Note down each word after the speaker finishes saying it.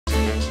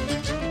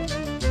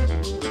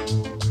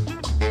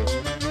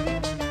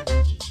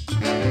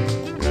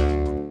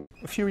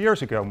few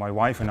years ago, my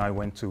wife and I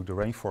went to the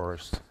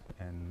rainforest,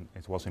 and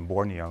it was in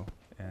Borneo.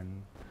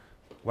 And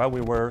while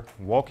we were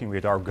walking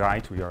with our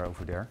guide, we are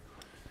over there,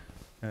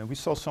 we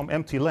saw some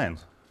empty land.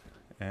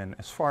 And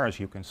as far as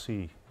you can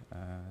see,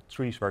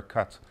 trees were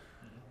cut,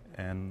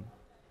 and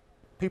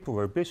people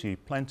were busy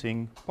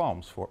planting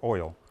palms for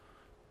oil.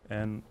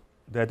 And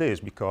that is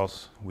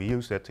because we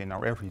use that in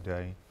our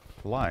everyday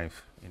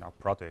life, in our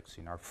products,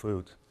 in our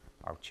food,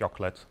 our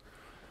chocolate.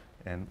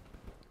 And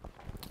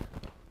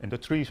the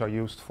trees are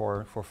used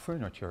for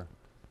furniture.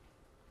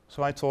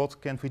 So I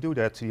thought, can't we do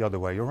that the other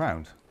way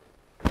around?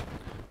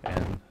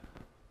 And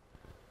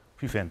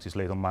prevent this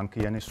little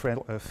monkey and his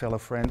fellow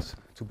friends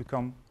to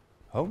become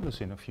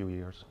homeless in a few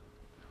years.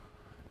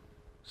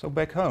 So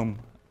back home,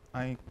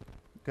 I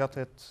got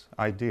that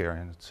idea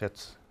and it said,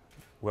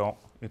 well,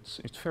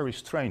 it's very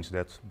strange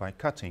that by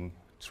cutting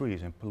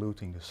trees and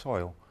polluting the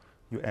soil,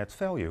 you add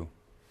value.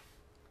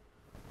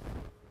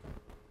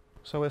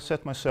 So I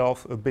set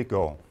myself a big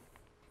goal.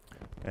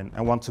 And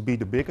I want to be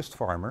the biggest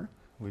farmer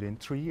within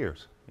 3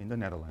 years in the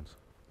Netherlands.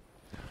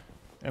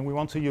 And we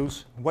want to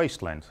use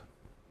wasteland.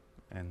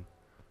 And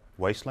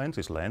wasteland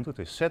is land that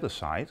is set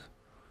aside,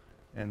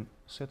 and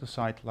set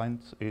aside land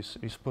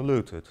is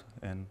polluted,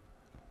 and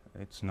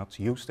it's not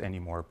used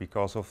anymore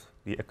because of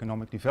the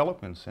economic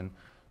developments, and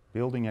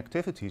building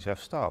activities have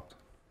stopped.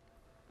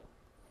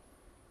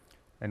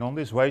 And on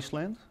this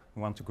wasteland,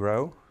 we want to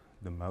grow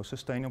the most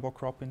sustainable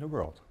crop in the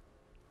world.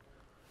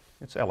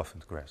 It's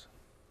elephant grass.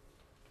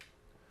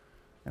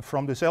 And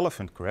from this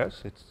elephant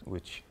grass,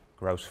 which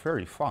grows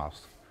very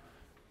fast,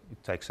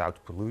 it takes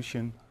out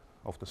pollution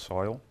of the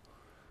soil,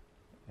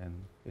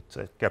 and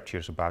it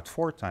captures about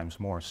 4 times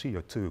more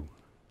CO2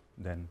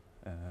 than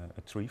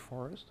a tree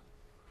forest.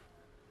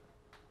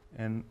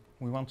 And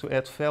we want to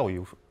add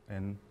value,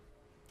 and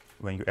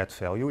when you add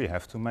value, you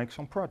have to make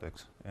some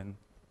products. And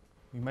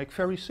we make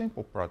very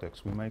simple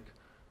products. We make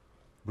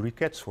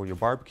briquettes for your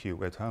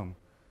barbecue at home.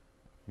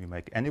 We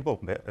make animal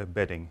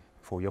bedding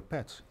for your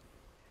pets.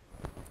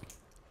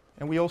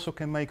 And we also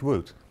can make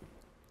wood.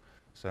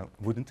 So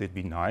wouldn't it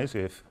be nice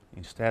if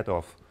instead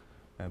of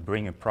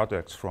bringing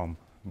products from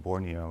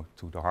Borneo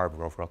to the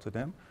harbor of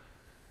Rotterdam,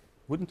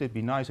 wouldn't it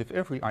be nice if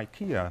every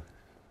IKEA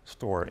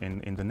store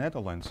in the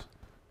Netherlands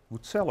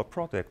would sell a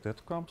product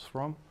that comes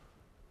from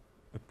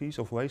a piece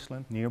of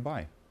wasteland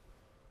nearby?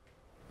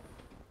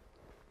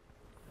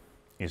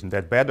 Isn't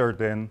that better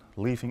than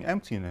leaving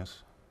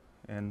emptiness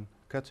and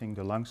cutting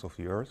the lungs of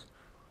the earth,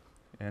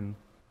 and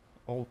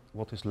all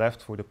what is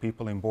left for the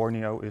people in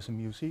Borneo is a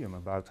museum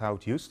about how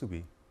it used to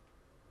be?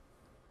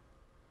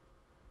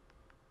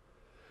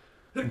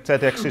 And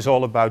TEDx is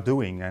all about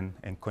doing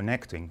and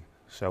connecting,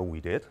 so we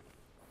did.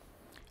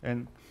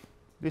 And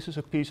this is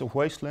a piece of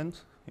wasteland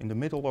in the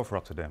middle of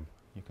Rotterdam.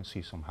 You can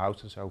see some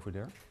houses over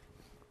there.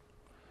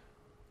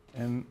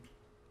 And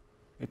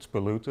it's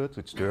polluted,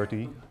 it's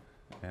dirty,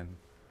 and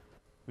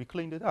we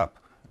cleaned it up.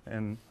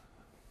 And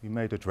we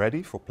made it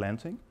ready for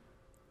planting.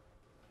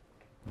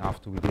 And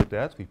after we did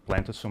that, we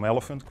planted some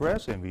elephant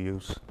grass, and we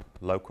used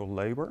local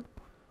labor.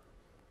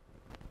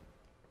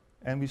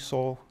 And we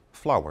saw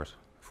flowers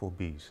for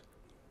bees.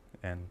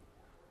 And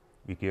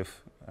we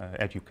give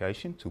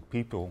education to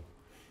people,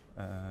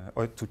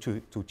 or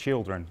to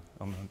children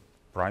on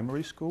a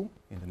primary school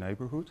in the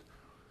neighborhood.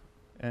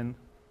 And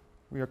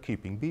we are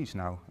keeping bees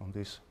now on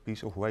this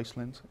piece of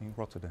wasteland in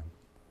Rotterdam.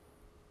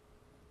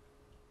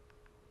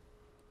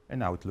 And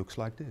now it looks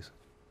like this.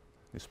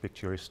 This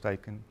picture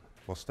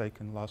was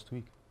taken last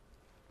week.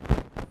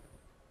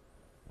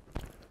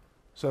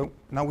 So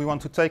now we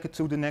want to take it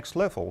to the next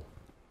level.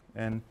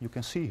 And you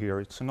can see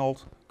here, it's an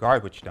old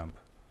garbage dump.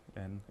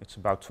 And it's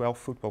about 12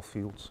 football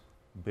fields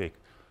big.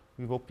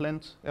 We will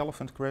plant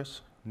elephant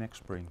grass next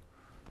spring.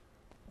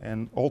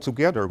 And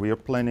altogether we are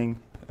planning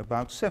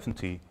about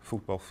 70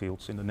 football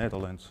fields in the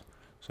Netherlands.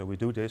 So we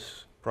do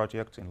this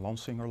project in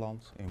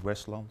Lansingerland, in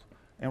Westland,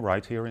 and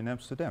right here in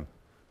Amsterdam.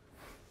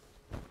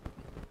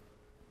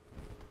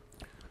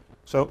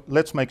 So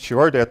let's make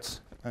sure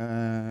that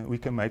we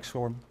can make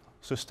some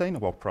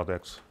sustainable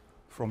products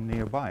from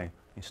nearby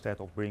instead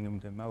of bringing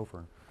them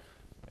over.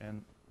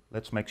 And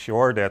let's make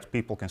sure that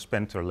people can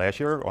spend their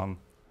leisure on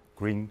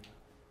green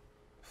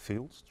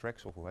fields,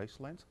 tracts of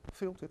wasteland,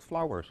 filled with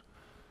flowers.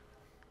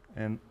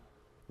 And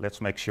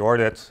let's make sure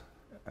that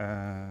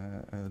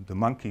the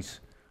monkeys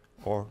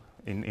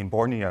in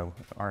Borneo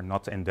are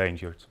not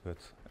endangered, but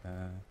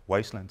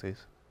wasteland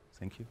is.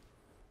 Thank you.